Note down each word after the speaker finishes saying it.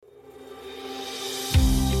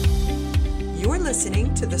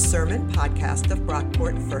listening to the Sermon Podcast of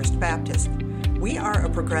Brockport First Baptist. We are a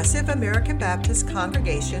progressive American Baptist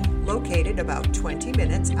congregation located about 20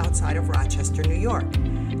 minutes outside of Rochester, New York.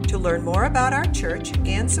 To learn more about our church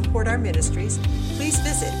and support our ministries, please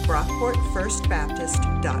visit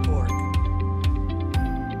brockportfirstbaptist.org.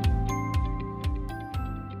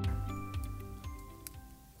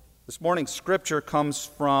 This morning's scripture comes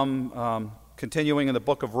from continuing in the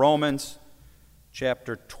book of Romans,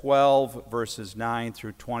 chapter 12, verses 9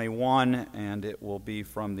 through 21, and it will be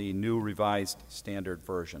from the New Revised Standard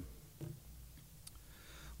Version.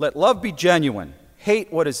 Let love be genuine.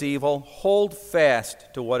 Hate what is evil. Hold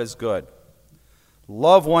fast to what is good.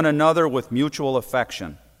 Love one another with mutual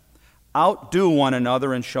affection. Outdo one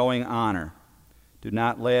another in showing honor. Do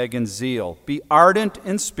not lag in zeal. Be ardent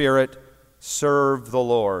in spirit. Serve the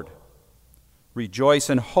Lord. Rejoice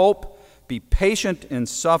in hope. Be patient in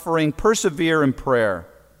suffering. Persevere in prayer.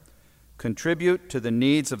 Contribute to the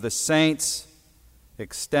needs of the saints.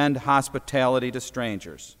 Extend hospitality to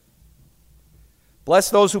strangers. Bless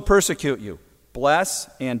those who persecute you. Bless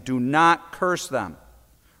and do not curse them.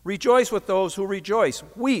 Rejoice with those who rejoice.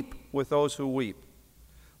 Weep with those who weep.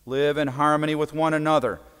 Live in harmony with one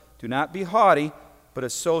another. Do not be haughty, but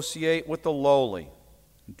associate with the lowly.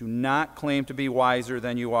 Do not claim to be wiser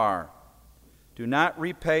than you are. Do not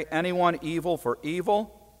repay anyone evil for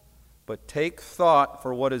evil, but take thought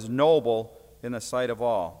for what is noble in the sight of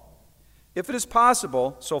all. If it is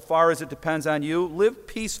possible, so far as it depends on you, live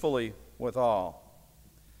peacefully with all.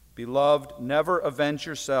 Beloved, never avenge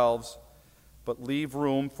yourselves, but leave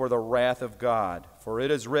room for the wrath of God. For it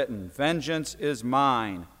is written, "Vengeance is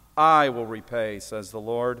mine, I will repay," says the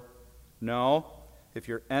Lord. No, if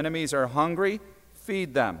your enemies are hungry,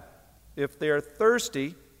 feed them. If they are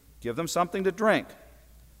thirsty, give them something to drink,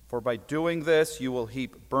 for by doing this you will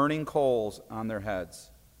heap burning coals on their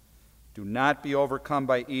heads. Do not be overcome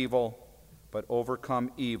by evil, but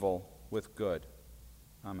overcome evil with good.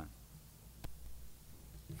 Amen.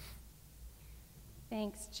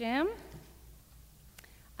 Thanks, Jim.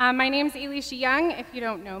 My name's Elisha Young. If you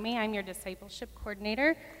don't know me, I'm your discipleship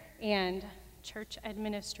coordinator and church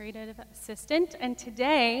administrative assistant. And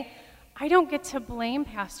today, I don't get to blame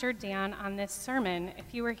Pastor Dan on this sermon.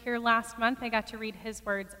 If you were here last month, I got to read his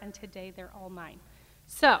words, and today they're all mine.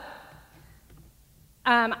 So,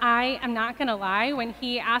 I am not going to lie. When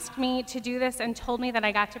he asked me to do this and told me that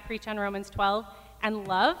I got to preach on Romans 12 and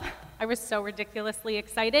love, I was so ridiculously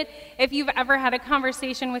excited. If you've ever had a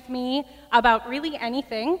conversation with me about really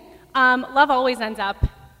anything, love always ends up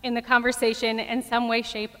in the conversation in some way,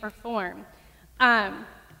 shape, or form.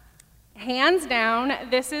 Hands down,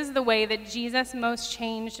 this is the way that Jesus most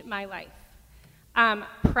changed my life.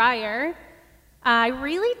 Prior, I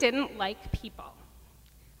really didn't like people.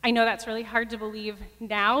 I know that's really hard to believe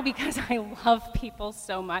now because I love people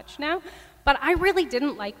so much now, but I really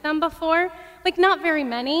didn't like them before, like not very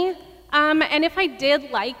many. And if I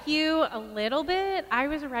did like you a little bit, I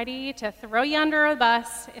was ready to throw you under a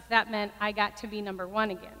bus if that meant I got to be number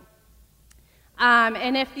one again.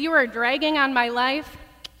 And if you were dragging on my life,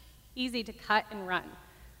 easy to cut and run.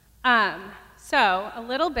 So a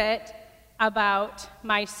little bit about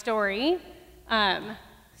my story.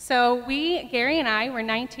 So Gary and I were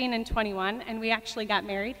 19 and 21, and we actually got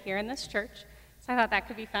married here in this church. So I thought that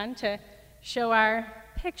could be fun to show our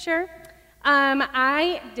picture.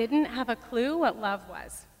 I didn't have a clue what love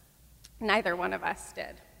was. Neither one of us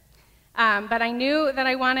did. But I knew that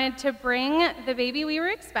I wanted to bring the baby we were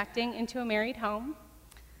expecting into a married home.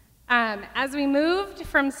 As we moved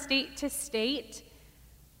from state to state,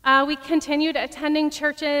 we continued attending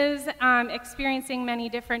churches, experiencing many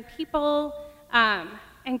different people,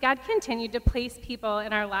 and God continued to place people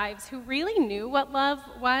in our lives who really knew what love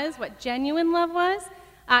was, what genuine love was,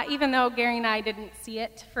 even though Gary and I didn't see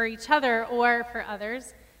it for each other or for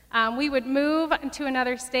others. We would move to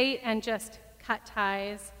another state and just cut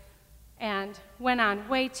ties and went on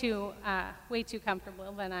way too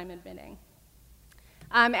comfortable than I'm admitting.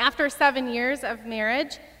 After 7 years of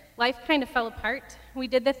marriage, life kind of fell apart. We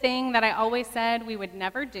did the thing that I always said we would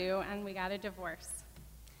never do, and we got a divorce.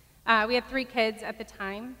 We had 3 kids at the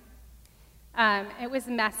time. It was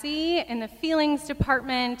messy in the feelings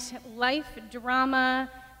department, life drama,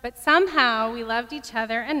 but somehow we loved each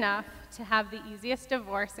other enough to have the easiest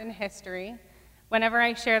divorce in history. Whenever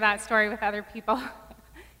I share that story with other people,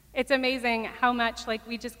 it's amazing how much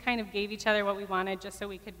we just kind of gave each other what we wanted just so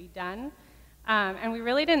we could be done. And we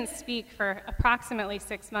really didn't speak for approximately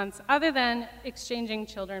 6 months other than exchanging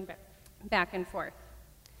children back and forth.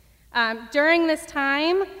 During this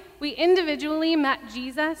time, we individually met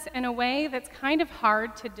Jesus in a way that's kind of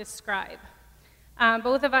hard to describe.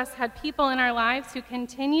 Both of us had people in our lives who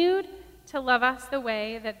continued to love us the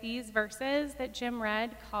way that these verses that Jim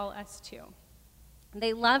read call us to.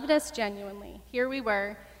 They loved us genuinely. Here we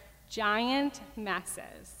were, giant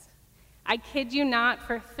messes. I kid you not,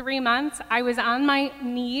 for 3 months, I was on my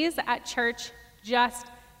knees at church just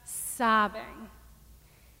sobbing.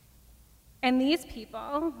 And these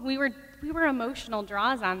people, we were emotional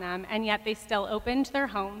draws on them, and yet they still opened their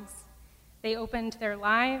homes. They opened their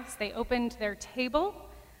lives. They opened their table.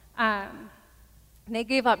 They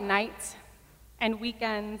gave up nights and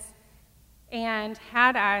weekends and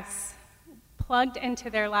had us plugged into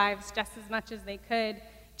their lives just as much as they could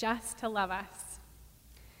just to love us.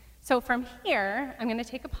 So from here, I'm going to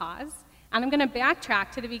take a pause, and I'm going to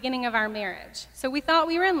backtrack to the beginning of our marriage. So we thought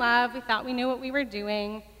we were in love. We thought we knew what we were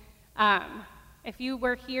doing. If you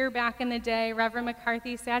were here back in the day, Reverend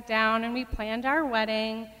McCarthy sat down and we planned our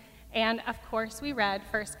wedding. And of course, we read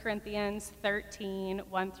 1 Corinthians 13,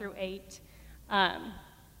 1 through 8.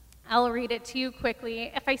 I'll read it to you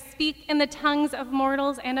quickly. If I speak in the tongues of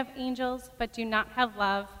mortals and of angels, but do not have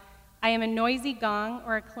love, I am a noisy gong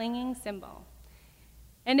or a clanging cymbal.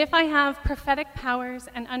 And if I have prophetic powers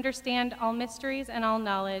and understand all mysteries and all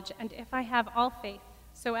knowledge, and if I have all faith,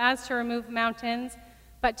 so as to remove mountains,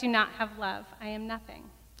 but do not have love, I am nothing.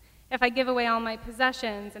 If I give away all my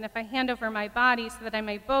possessions, and if I hand over my body so that I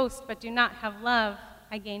may boast, but do not have love,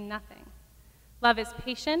 I gain nothing. Love is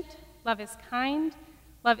patient, love is kind,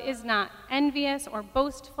 love is not envious or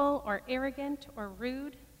boastful or arrogant or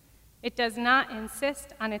rude. It does not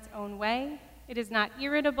insist on its own way. It is not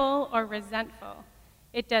irritable or resentful.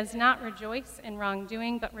 It does not rejoice in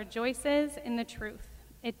wrongdoing, but rejoices in the truth.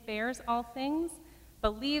 It bears all things,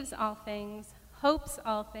 believes all things, hopes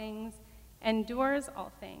all things, endures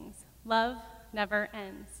all things. Love never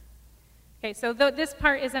ends. Okay, so this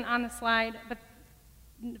part isn't on the slide, but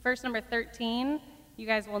verse number 13, you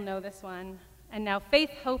guys will know this one. And now faith,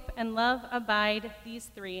 hope, and love abide, these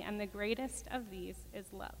three, and the greatest of these is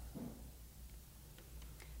love.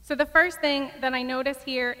 So the first thing that I notice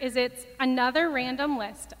here is it's another random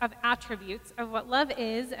list of attributes of what love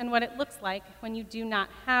is and what it looks like when you do not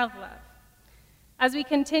have love. As we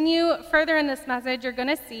continue further in this message, you're going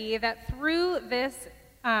to see that through this,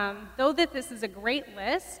 though that this is a great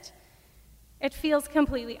list, it feels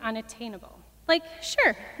completely unattainable. Like,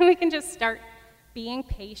 sure, we can just start being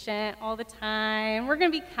patient all the time. We're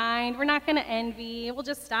going to be kind. We're not going to envy. We'll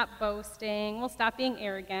just stop boasting. We'll stop being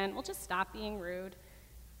arrogant. We'll just stop being rude.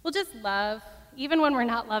 We'll just love, even when we're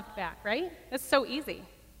not loved back, right? It's so easy.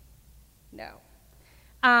 No.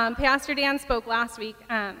 Pastor Dan spoke last week.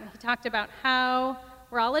 He talked about how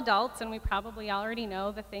we're all adults and we probably already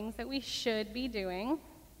know the things that we should be doing.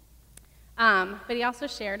 But he also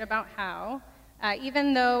shared about how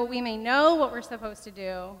even though we may know what we're supposed to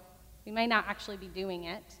do, we may not actually be doing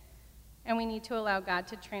it. And we need to allow God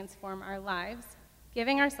to transform our lives,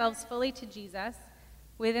 giving ourselves fully to Jesus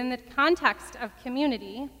within the context of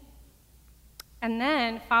community. And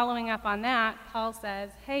then, following up on that, Paul says,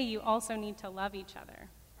 hey, you also need to love each other.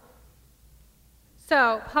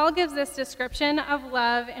 So, Paul gives this description of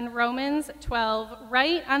love in Romans 12,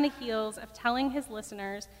 right on the heels of telling his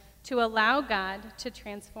listeners to allow God to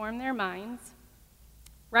transform their minds,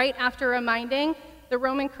 right after reminding the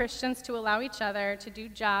Roman Christians to allow each other to do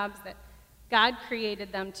jobs that God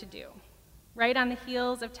created them to do, right on the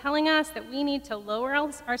heels of telling us that we need to lower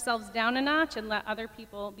ourselves down a notch and let other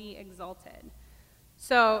people be exalted.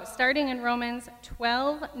 So starting in Romans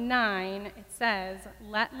 12:9, it says,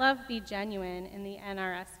 let love be genuine in the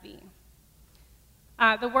NRSV.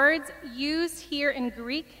 The words used here in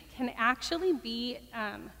Greek can actually be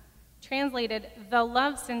translated the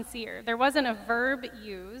love sincere. There wasn't a verb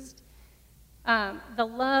used. The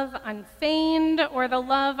love unfeigned or the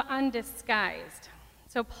love undisguised.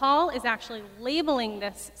 So Paul is actually labeling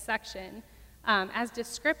this section as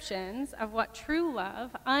descriptions of what true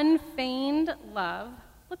love, unfeigned love,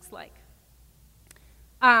 looks like.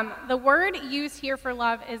 The word used here for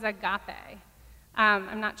love is agape.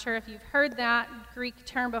 I'm not sure if you've heard that Greek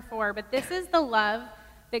term before, but this is the love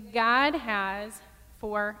that God has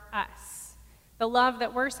for us, the love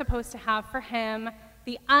that we're supposed to have for him,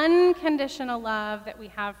 the unconditional love that we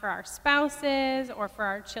have for our spouses or for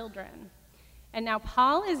our children. And now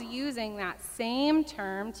Paul is using that same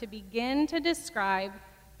term to begin to describe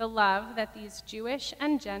the love that these Jewish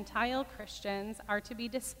and Gentile Christians are to be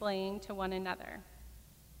displaying to one another.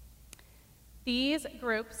 These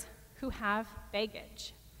groups who have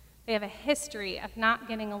baggage, they have a history of not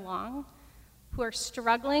getting along, who are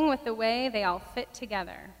struggling with the way they all fit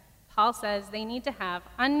together. Paul says they need to have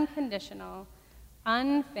unconditional,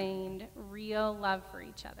 unfeigned, real love for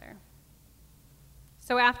each other.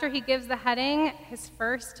 So after he gives the heading, his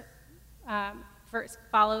first verse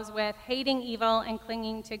follows with hating evil and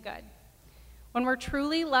clinging to good. When we're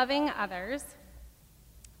truly loving others,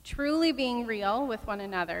 truly being real with one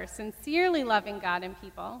another, sincerely loving God and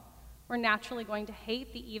people, we're naturally going to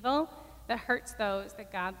hate the evil that hurts those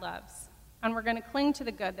that God loves. And we're going to cling to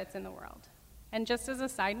the good that's in the world. And just as a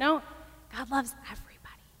side note, God loves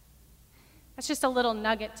everybody. That's just a little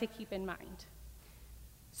nugget to keep in mind.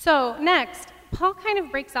 So next, Paul kind of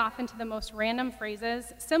breaks off into the most random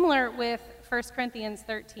phrases, similar with 1 Corinthians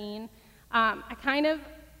 13.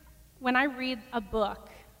 When I read a book,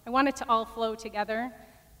 I want it to all flow together.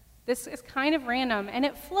 This is kind of random, and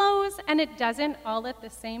it flows and it doesn't all at the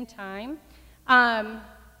same time.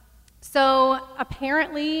 So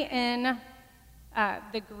apparently in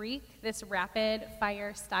the Greek, this rapid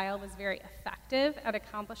fire style was very effective at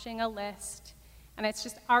accomplishing a list, and it's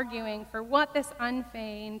just arguing for what this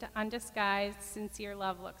unfeigned, undisguised, sincere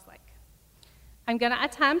love looks like. I'm going to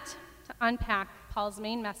attempt to unpack Paul's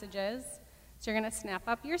main messages, so you're going to snap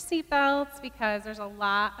up your seatbelts because there's a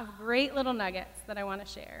lot of great little nuggets that I want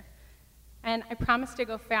to share. And I promise to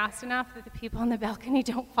go fast enough that the people on the balcony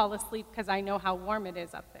don't fall asleep because I know how warm it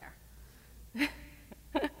is up there.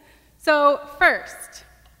 So first,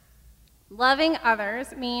 loving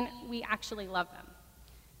others mean we actually love them.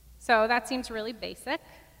 So that seems really basic,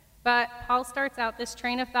 but Paul starts out this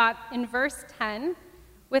train of thought in verse 10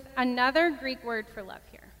 with another Greek word for love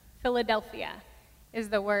here. Philadelphia is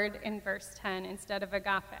the word in verse 10 instead of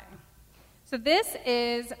agape. So this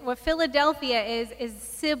is, what Philadelphia is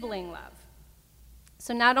sibling love.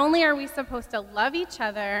 So not only are we supposed to love each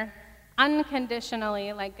other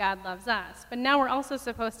unconditionally like God loves us, but now we're also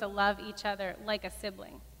supposed to love each other like a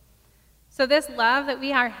sibling. So this love that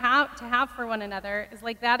we are to have for one another is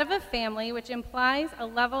like that of a family, which implies a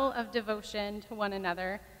level of devotion to one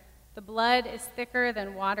another. The blood is thicker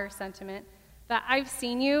than water sentiment, that I've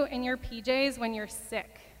seen you in your PJs when you're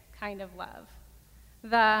sick kind of love.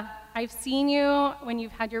 The I've seen you when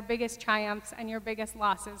you've had your biggest triumphs and your biggest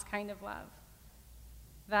losses kind of love.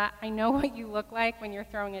 That I know what you look like when you're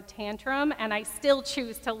throwing a tantrum and I still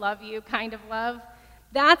choose to love you kind of love.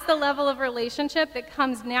 That's the level of relationship that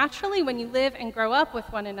comes naturally when you live and grow up with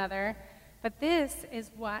one another. But this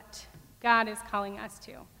is what God is calling us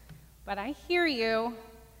to. But I hear you.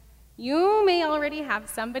 You may already have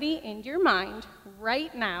somebody in your mind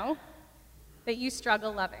right now that you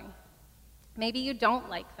struggle loving. Maybe you don't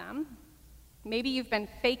like them. Maybe you've been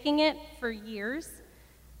faking it for years.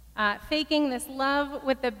 Faking this love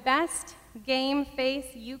with the best game face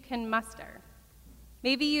you can muster.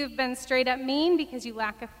 Maybe you've been straight up mean because you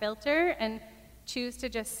lack a filter and choose to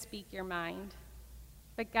just speak your mind.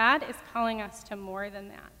 But God is calling us to more than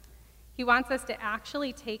that. He wants us to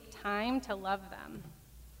actually take time to love them.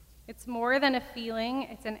 It's more than a feeling,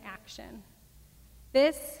 it's an action.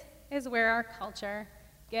 This is where our culture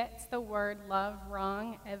gets the word love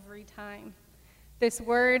wrong every time. This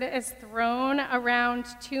word is thrown around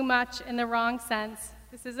too much in the wrong sense.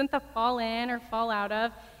 This isn't the fall in or fall out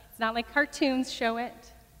of. It's not like cartoons show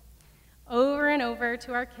it. Over and over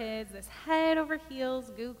to our kids, this head over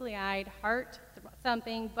heels, googly-eyed,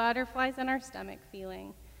 heart-thumping, butterflies in our stomach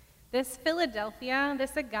feeling. This Philadelphia,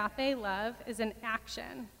 this agape love is an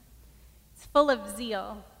action. It's full of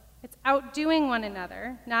zeal. It's outdoing one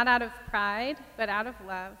another, not out of pride, but out of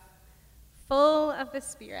love, full of the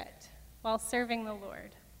Spirit, while serving the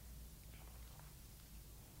Lord.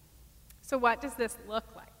 So what does this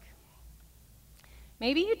look like?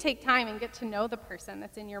 Maybe you take time and get to know the person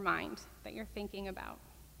that's in your mind that you're thinking about.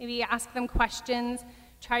 Maybe you ask them questions,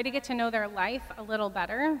 try to get to know their life a little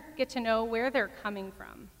better, get to know where they're coming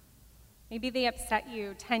from. Maybe they upset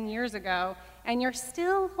you 10 years ago and you're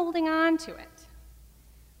still holding on to it.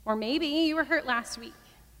 Or maybe you were hurt last week.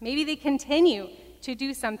 Maybe they continue to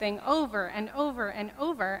do something over and over and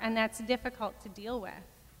over, and that's difficult to deal with.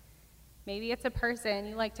 Maybe it's a person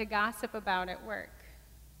you like to gossip about at work.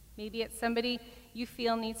 Maybe it's somebody you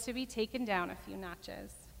feel needs to be taken down a few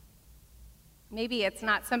notches. Maybe it's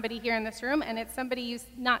not somebody here in this room, and it's somebody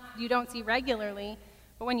you don't see regularly,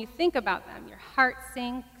 but when you think about them, your heart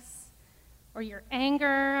sinks, or your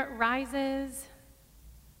anger rises.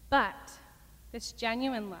 But this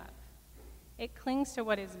genuine love, it clings to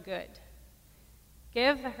what is good.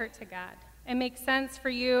 Give the hurt to God. It makes sense for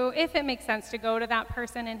you. If it makes sense to go to that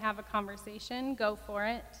person and have a conversation, go for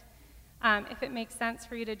it. If it makes sense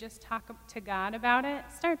for you to just talk to God about it,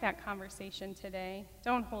 start that conversation today.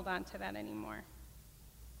 Don't hold on to that anymore.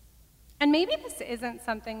 And maybe this isn't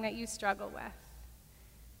something that you struggle with.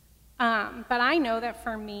 But I know that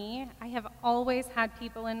for me, I have always had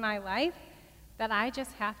people in my life that I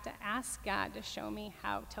just have to ask God to show me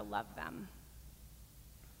how to love them.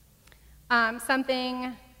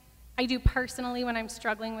 Something I do personally when I'm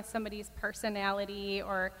struggling with somebody's personality,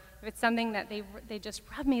 or if it's something that they just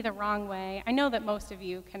rub me the wrong way. I know that most of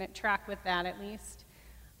you can track with that at least.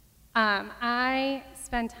 I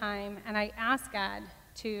spend time and I ask God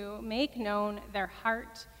to make known their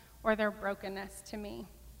heart or their brokenness to me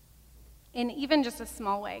in even just a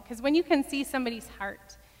small way. Because when you can see somebody's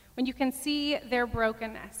heart, when you can see their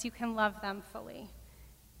brokenness, you can love them fully.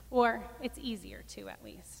 Or it's easier to, at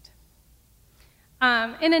least.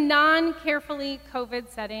 In a non-carefully COVID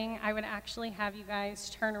setting, I would actually have you guys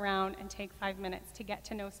turn around and take 5 minutes to get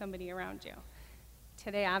to know somebody around you.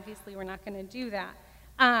 Today, obviously, we're not going to do that.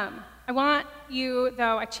 I want you,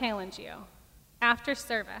 though, I challenge you, after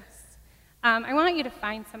service, I want you to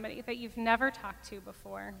find somebody that you've never talked to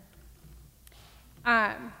before.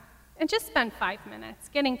 And just spend 5 minutes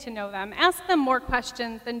getting to know them. Ask them more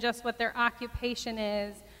questions than just what their occupation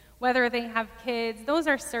is, whether they have kids. Those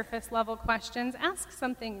are surface level questions. Ask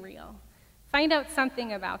something real. Find out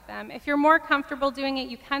something about them. If you're more comfortable doing it,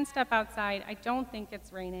 you can step outside. I don't think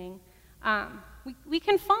it's raining. We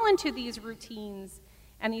can fall into these routines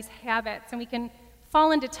and these habits, and we can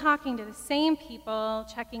fall into talking to the same people,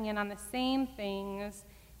 checking in on the same things.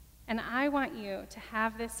 And I want you to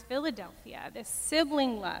have this Philadelphia, this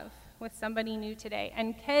sibling love with somebody new today.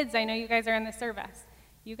 And kids, I know you guys are in the service.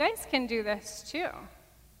 You guys can do this too.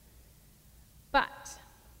 But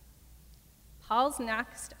Paul's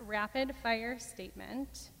next rapid-fire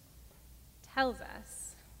statement tells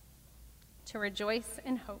us to rejoice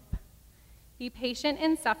in hope, be patient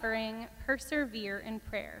in suffering, persevere in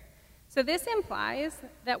prayer. So this implies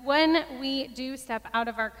that when we do step out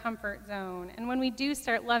of our comfort zone and when we do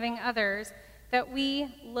start loving others, that we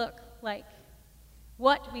look like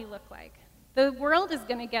what we look like. The world is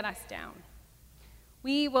going to get us down.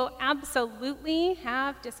 We will absolutely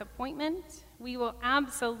have disappointment. We will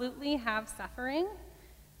absolutely have suffering.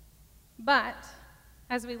 But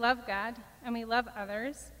as we love God and we love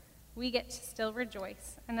others, we get to still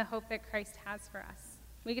rejoice in the hope that Christ has for us.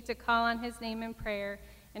 We get to call on his name in prayer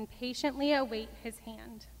and patiently await his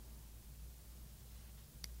hand.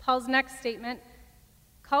 Paul's next statement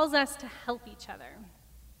calls us to help each other.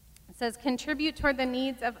 It says, contribute toward the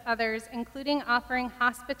needs of others, including offering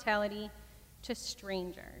hospitality to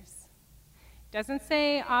strangers. It doesn't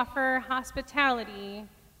say offer hospitality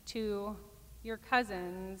to your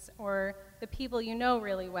cousins or the people you know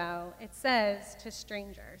really well. It says to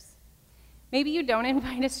strangers. Maybe you don't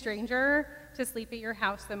invite a stranger to sleep at your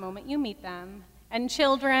house the moment you meet them. And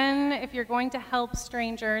children, if you're going to help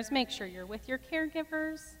strangers, make sure you're with your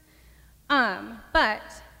caregivers. But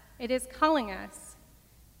it is calling us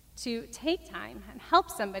to take time and help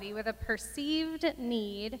somebody with a perceived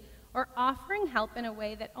need or offering help in a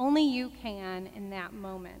way that only you can in that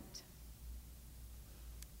moment.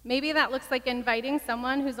 Maybe that looks like inviting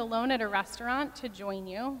someone who's alone at a restaurant to join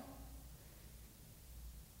you.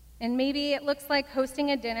 And maybe it looks like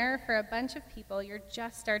hosting a dinner for a bunch of people you're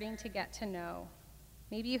just starting to get to know.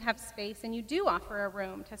 Maybe you have space and you do offer a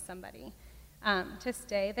room to somebody to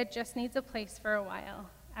stay that just needs a place for a while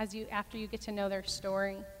after you get to know their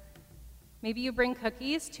story. Maybe you bring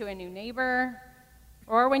cookies to a new neighbor,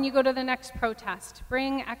 or when you go to the next protest,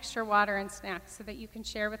 bring extra water and snacks so that you can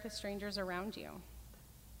share with the strangers around you.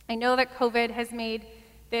 I know that COVID has made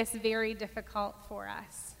this very difficult for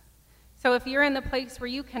us. So if you're in the place where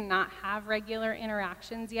you cannot have regular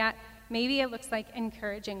interactions yet, maybe it looks like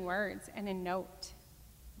encouraging words and a note.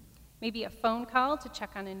 Maybe a phone call to check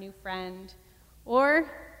on a new friend, or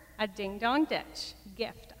a ding-dong ditch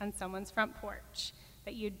gift on someone's front porch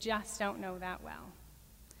that you just don't know that well.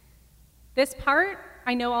 This part,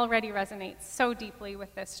 I know already resonates so deeply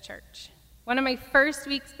with this church. One of my first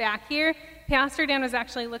weeks back here, Pastor Dan was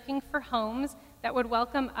actually looking for homes that would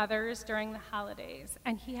welcome others during the holidays,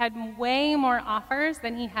 and he had way more offers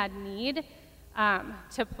than he had need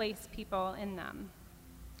to place people in them.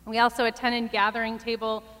 We also attended Gathering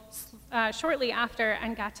Table shortly after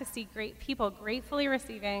and got to see great people gratefully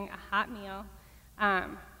receiving a hot meal.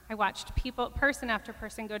 I watched person after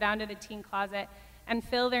person go down to the teen closet and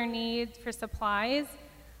fill their needs for supplies,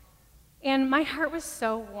 and my heart was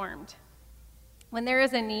so warmed. When there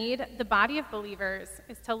is a need, the body of believers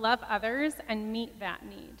is to love others and meet that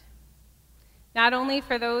need. Not only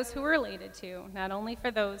for those who are related to, not only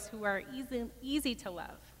for those who are easy to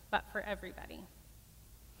love, but for everybody.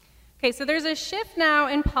 Okay, so there's a shift now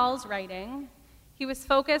in Paul's writing. He was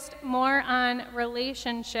focused more on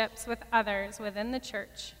relationships with others within the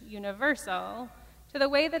church, universal, to the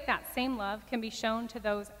way that that same love can be shown to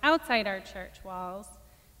those outside our church walls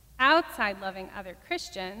outside loving other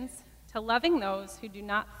Christians to loving those who do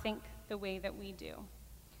not think the way that we do.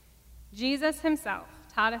 Jesus himself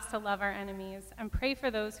taught us to love our enemies and pray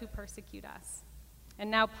for those who persecute us.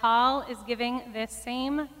 And now Paul is giving this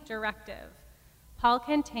same directive. Paul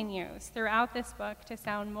continues throughout this book to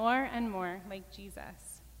sound more and more like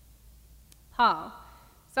Jesus. Paul,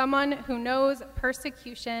 someone who knows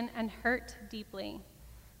persecution and hurt deeply,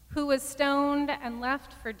 who was stoned and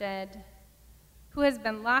left for dead, who has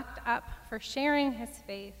been locked up for sharing his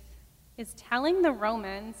faith, is telling the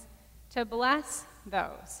Romans to bless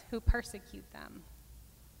those who persecute them,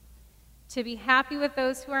 to be happy with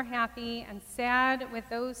those who are happy and sad with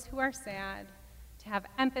those who are sad, to have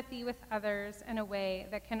empathy with others in a way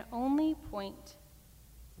that can only point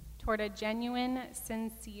toward a genuine,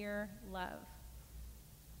 sincere love.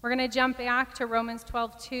 We're going to jump back to Romans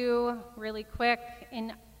 12:2 really quick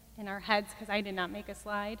in our heads because I did not make a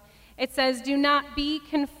slide. It says, "Do not be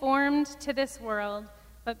conformed to this world,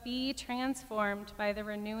 but be transformed by the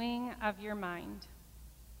renewing of your mind."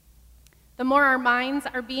 The more our minds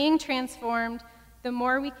are being transformed, the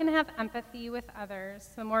more we can have empathy with others,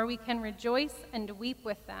 the more we can rejoice and weep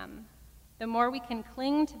with them, the more we can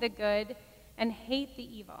cling to the good and hate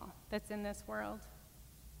the evil that's in this world.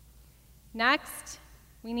 Next,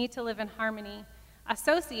 we need to live in harmony,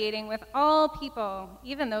 associating with all people,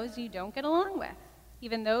 even those you don't get along with,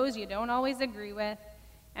 even those you don't always agree with,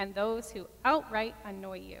 and those who outright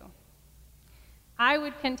annoy you. I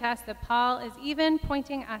would contest that Paul is even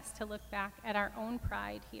pointing us to look back at our own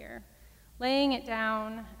pride here, laying it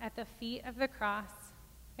down at the feet of the cross.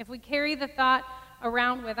 If we carry the thought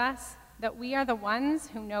around with us that we are the ones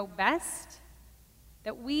who know best,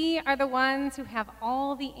 that we are the ones who have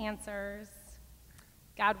all the answers,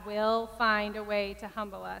 God will find a way to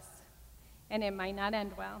humble us, and it might not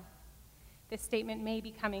end well. This statement may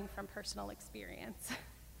be coming from personal experience.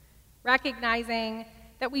 Recognizing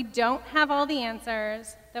that we don't have all the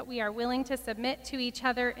answers, that we are willing to submit to each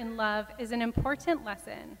other in love is an important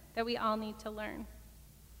lesson that we all need to learn.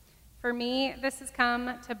 For me, this has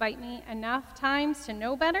come to bite me enough times to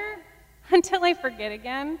know better until I forget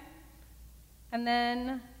again, and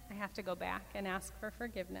then I have to go back and ask for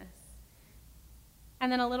forgiveness.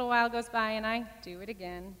 And then a little while goes by and I do it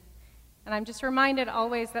again. And I'm just reminded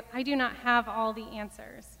always that I do not have all the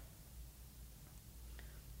answers.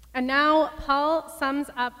 And now Paul sums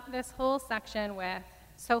up this whole section with,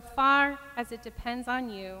 "So far as it depends on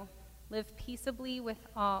you, live peaceably with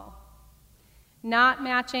all, not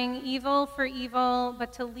matching evil for evil,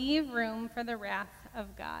 but to leave room for the wrath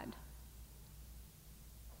of God."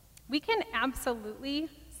 We can absolutely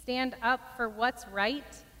stand up for what's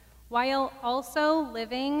right while also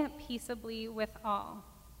living peaceably with all.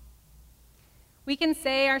 We can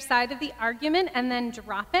say our side of the argument and then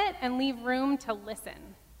drop it and leave room to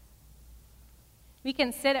listen. We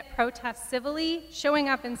can sit at protests civilly, showing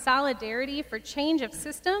up in solidarity for change of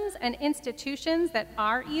systems and institutions that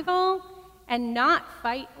are evil, and not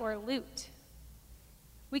fight or loot.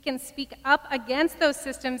 We can speak up against those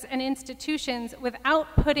systems and institutions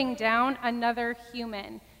without putting down another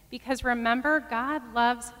human, because remember, God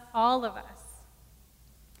loves all of us.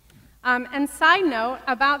 And side note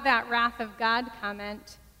about that wrath of God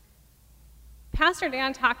comment, Pastor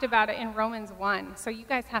Dan talked about it in Romans 1, so you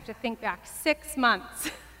guys have to think back 6 months.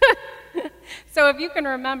 So if you can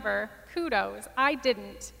remember, kudos, I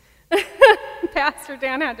didn't. Pastor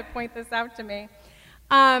Dan had to point this out to me.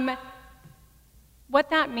 What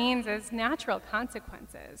that means is natural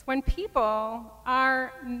consequences. When people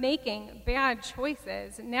are making bad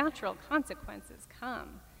choices, natural consequences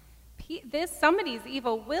come. Somebody's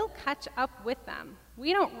evil will catch up with them.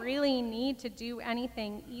 We don't really need to do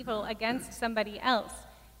anything evil against somebody else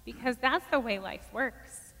because that's the way life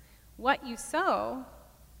works. What you sow,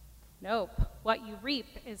 what you reap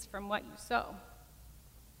is from what you sow.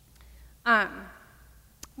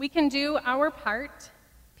 We can do our part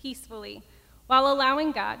peacefully while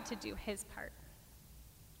allowing God to do his part.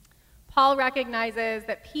 Paul recognizes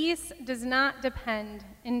that peace does not depend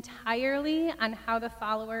entirely on how the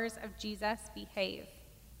followers of Jesus behave.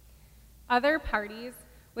 Other parties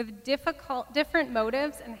with different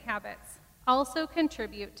motives and habits also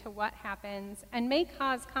contribute to what happens and may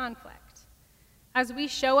cause conflict. As we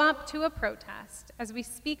show up to a protest, as we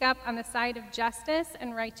speak up on the side of justice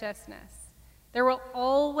and righteousness, there will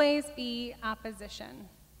always be opposition.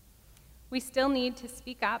 We still need to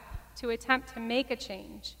speak up to attempt to make a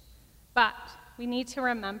change. But we need to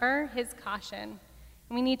remember his caution,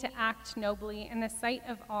 and we need to act nobly in the sight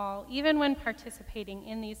of all, even when participating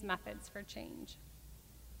in these methods for change.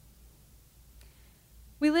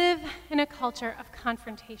 We live in a culture of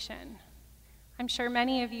confrontation. I'm sure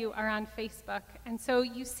many of you are on Facebook, and so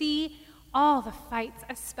you see all the fights,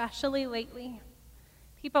 especially lately.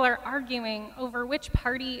 People are arguing over which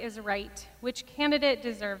party is right, which candidate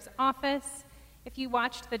deserves office. If you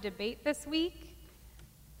watched the debate this week,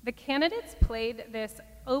 the candidates played this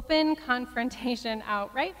open confrontation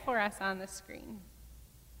out right for us on the screen.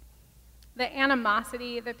 The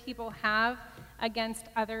animosity that people have against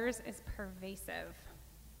others is pervasive.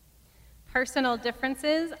 Personal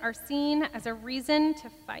differences are seen as a reason to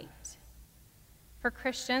fight. For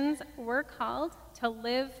Christians, we're called to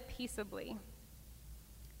live peaceably.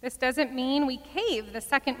 This doesn't mean we cave the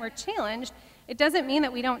second we're challenged. It doesn't mean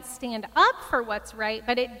that we don't stand up for what's right,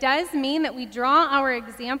 but it does mean that we draw our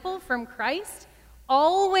example from Christ,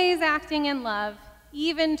 always acting in love,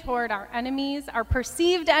 even toward our enemies, our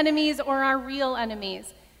perceived enemies, or our real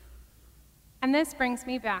enemies. And this brings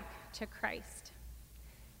me back to Christ.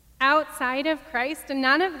 Outside of Christ,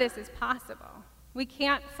 none of this is possible. We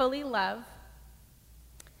can't fully love.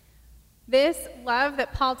 This love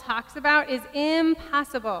that Paul talks about is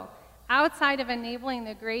impossible outside of enabling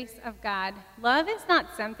the grace of God. Love is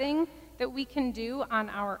not something that we can do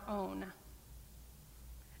on our own.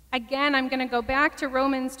 Again, I'm going to go back to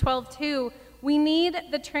Romans 12:2. We need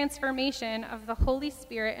the transformation of the Holy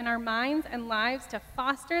Spirit in our minds and lives to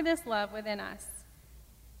foster this love within us.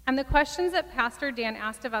 And the questions that Pastor Dan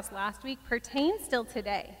asked of us last week pertain still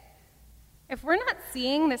today. If we're not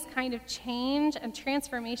seeing this kind of change and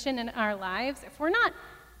transformation in our lives, if we're not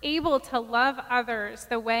able to love others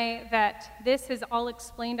the way that this has all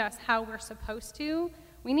explained to us how we're supposed to,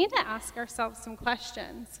 we need to ask ourselves some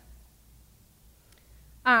questions.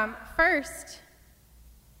 First,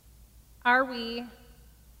 have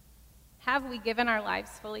we given our lives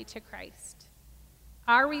fully to Christ?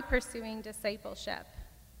 Are we pursuing discipleship?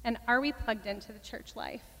 And are we plugged into the church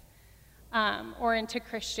life or into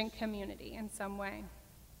Christian community in some way?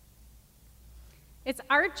 It's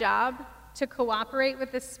our job to cooperate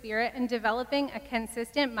with the Spirit in developing a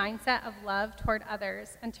consistent mindset of love toward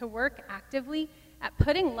others and to work actively at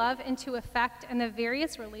putting love into effect in the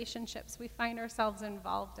various relationships we find ourselves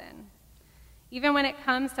involved in. Even when it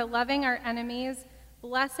comes to loving our enemies,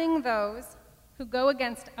 blessing those who go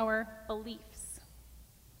against our beliefs.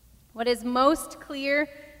 What is most clear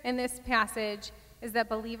in this passage is that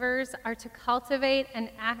believers are to cultivate an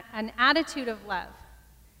attitude of love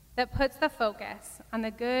that puts the focus on the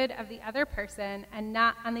good of the other person and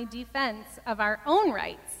not on the defense of our own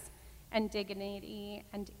rights and dignity,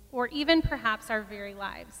 or even perhaps our very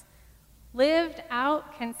lives. Lived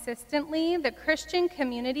out consistently, the Christian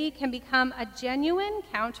community can become a genuine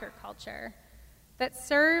counterculture that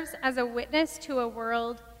serves as a witness to a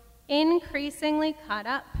world increasingly caught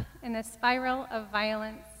up in the spiral of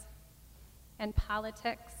violence and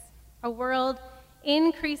politics, a world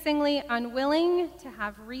increasingly unwilling to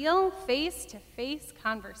have real face-to-face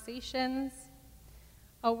conversations,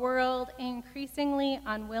 a world increasingly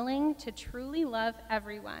unwilling to truly love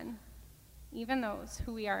everyone, even those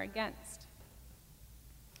who we are against.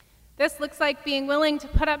 This looks like being willing to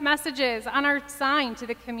put up messages on our sign to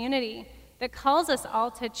the community that calls us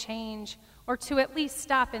all to change or to at least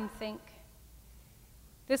stop and think.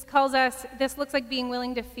 This looks like being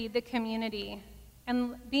willing to feed the community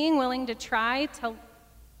and being willing to try to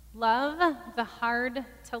love the hard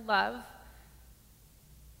to love.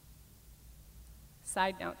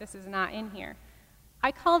 Side note, this is not in here.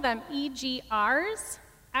 I call them EGRs,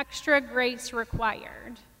 extra grace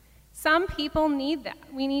required. Some people need that.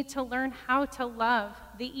 We need to learn how to love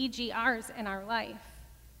the EGRs in our life.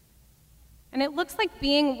 And it looks like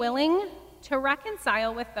being willing to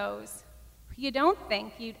reconcile with those who you don't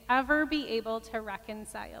think you'd ever be able to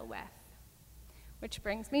reconcile with. Which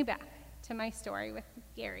brings me back to my story with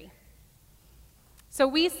Gary. So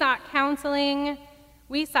we sought counseling.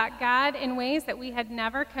 We sought God in ways that we had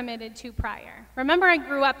never committed to prior. Remember, I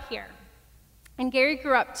grew up here. And Gary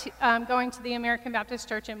grew up going to the American Baptist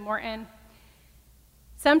Church in Morton.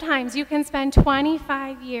 Sometimes you can spend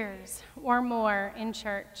 25 years or more in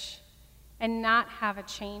church and not have a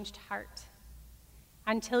changed heart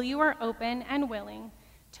until you are open and willing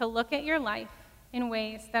to look at your life in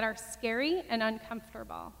ways that are scary and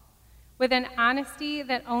uncomfortable, with an honesty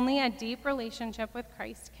that only a deep relationship with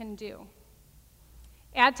Christ can do.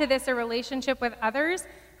 Add to this a relationship with others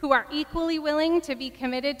who are equally willing to be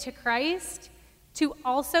committed to Christ, to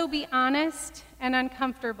also be honest and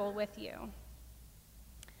uncomfortable with you.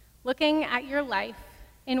 Looking at your life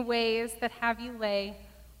in ways that have you lay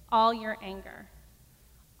all your anger,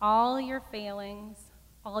 all your failings,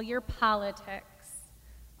 all your politics,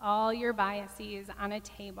 all your biases on a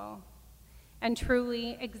table, and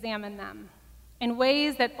truly examine them in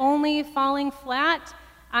ways that only falling flat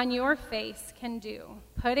on your face can do.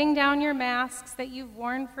 Putting down your masks that you've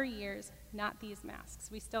worn for years, not these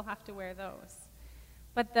masks, we still have to wear those,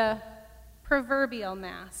 but the proverbial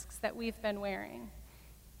masks that we've been wearing,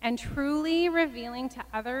 and truly revealing to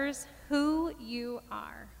others who you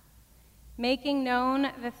are, making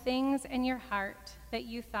known the things in your heart that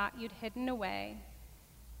you thought you'd hidden away,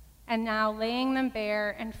 and now laying them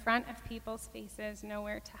bare in front of people's faces,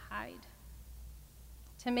 nowhere to hide.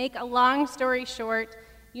 To make a long story short,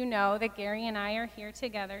 you know that Gary and I are here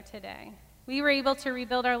together today. We were able to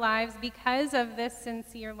rebuild our lives because of this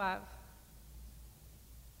sincere love.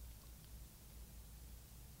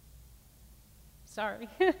 Sorry.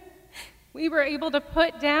 We were able to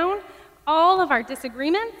put down all of our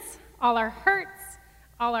disagreements, all our hurts,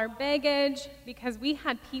 all our baggage, because we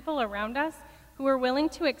had people around us who were willing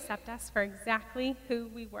to accept us for exactly who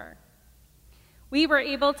we were. We were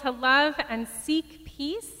able to love and seek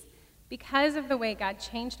peace because of the way God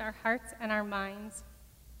changed our hearts and our minds.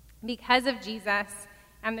 Because of Jesus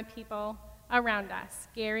and the people around us,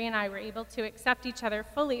 Gary and I were able to accept each other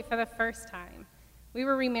fully for the first time. We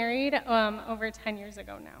were remarried over 10 years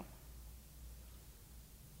ago now.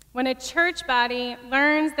 When a church body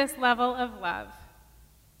learns this level of love,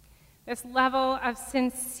 this level of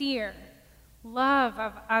sincere love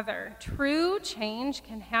of other, true change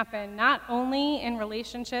can happen not only in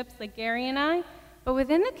relationships like Gary and I, but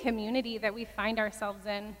within the community that we find ourselves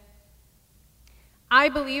in. I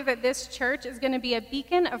believe that this church is going to be a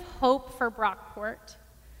beacon of hope for Brockport,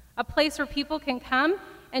 a place where people can come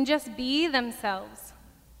and just be themselves,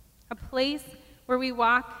 a place where we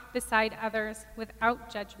walk beside others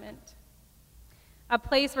without judgment, a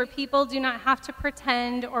place where people do not have to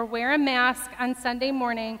pretend or wear a mask on Sunday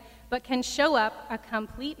morning, but can show up a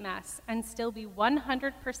complete mess and still be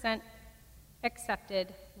 100%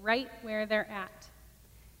 accepted right where they're at.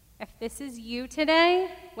 If this is you today,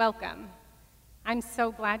 welcome. I'm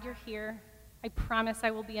so glad you're here. I promise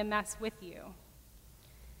I will be a mess with you.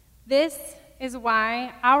 This is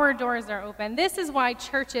why our doors are open. This is why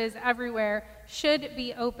churches everywhere should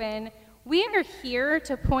be open. We are here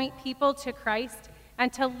to point people to Christ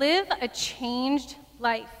and to live a changed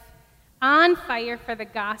life, on fire for the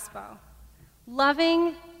gospel,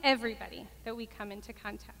 loving everybody that we come into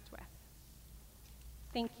contact with.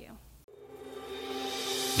 Thank you.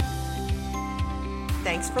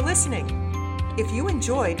 Thanks for listening. If you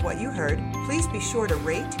enjoyed what you heard, please be sure to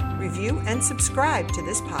rate, review, and subscribe to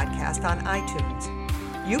this podcast on iTunes.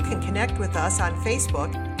 You can connect with us on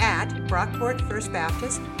Facebook at Brockport First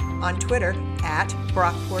Baptist, on Twitter at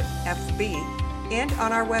BrockportFB, and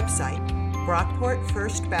on our website,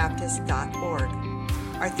 brockportfirstbaptist.org.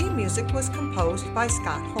 Our theme music was composed by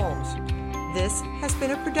Scott Holmes. This has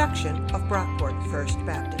been a production of Brockport First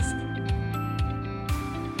Baptist.